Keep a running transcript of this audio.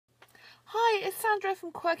it's Sandra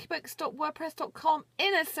from quirkybooks.wordpress.com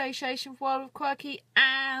in association with World of Quirky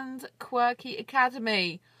and Quirky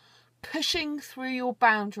Academy. Pushing Through Your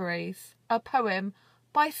Boundaries, a poem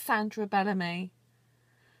by Sandra Bellamy.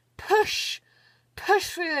 Push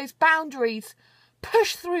through those boundaries,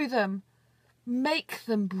 push through them, make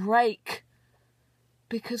them break.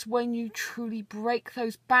 Because when you truly break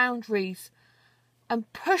those boundaries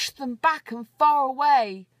and push them back and far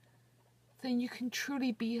away, then you can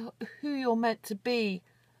truly be who you're meant to be,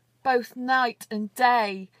 both night and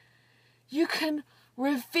day. You can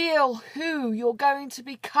reveal who you're going to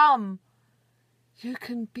become. You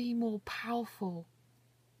can be more powerful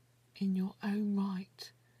in your own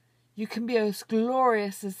right. You can be as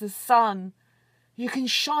glorious as the sun. You can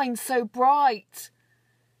shine so bright.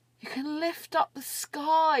 You can lift up the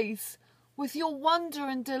skies with your wonder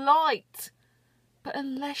and delight. But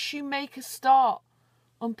unless you make a start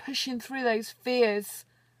on pushing through those fears,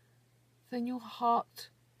 then your heart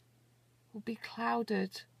will be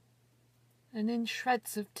clouded and in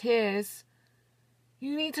shreds of tears.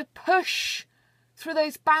 You need to push through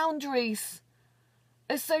those boundaries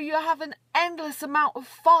as though you have an endless amount of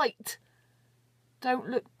fight. Don't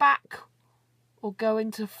look back or go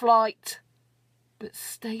into flight, but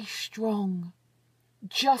stay strong,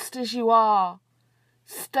 just as you are.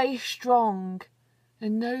 Stay strong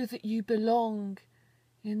and know that you belong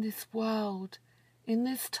in this world, in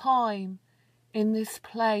this time, in this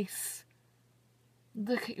place.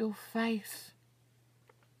 Look at your face.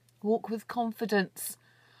 Walk with confidence.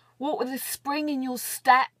 Walk with a spring in your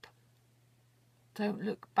step. Don't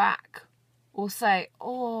look back or say,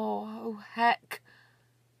 oh heck.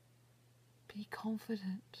 Be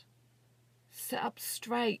confident. Sit up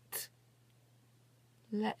straight.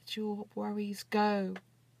 Let your worries go.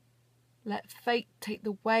 Let fate take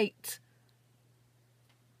the weight.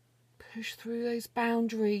 Push through those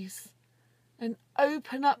boundaries and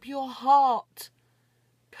open up your heart.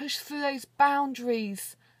 Push through those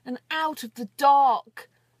boundaries and out of the dark.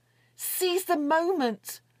 Seize the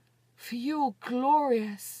moment, for you are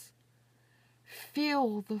glorious.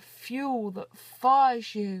 Feel the fuel that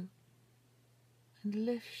fires you and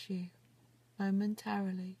lifts you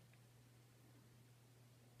momentarily.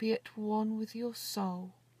 Be at one with your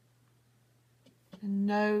soul and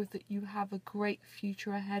know that you have a great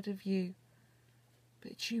future ahead of you.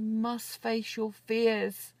 But you must face your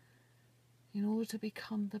fears in order to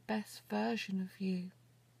become the best version of you.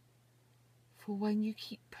 For when you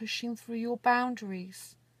keep pushing through your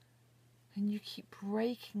boundaries and you keep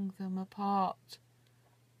breaking them apart,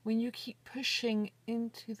 when you keep pushing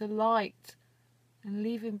into the light and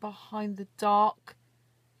leaving behind the dark,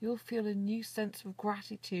 you'll feel a new sense of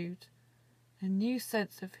gratitude, a new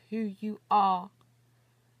sense of who you are.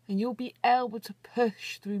 And you'll be able to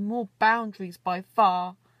push through more boundaries by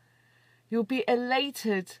far. You'll be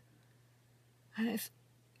elated. And it's,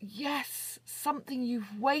 yes, something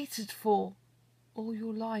you've waited for all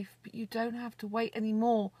your life. But you don't have to wait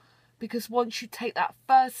anymore. Because once you take that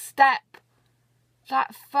first step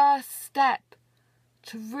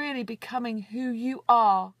to really becoming who you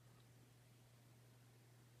are,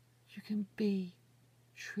 you can be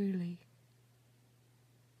truly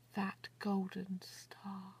that golden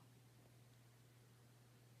star.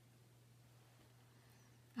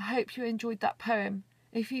 I hope you enjoyed that poem.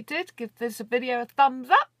 If you did, give this video a thumbs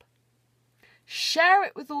up, share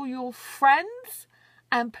it with all your friends,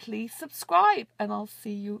 and please subscribe, and I'll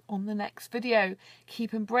see you on the next video.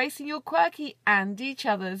 Keep embracing your quirky and each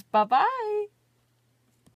other's. Bye bye.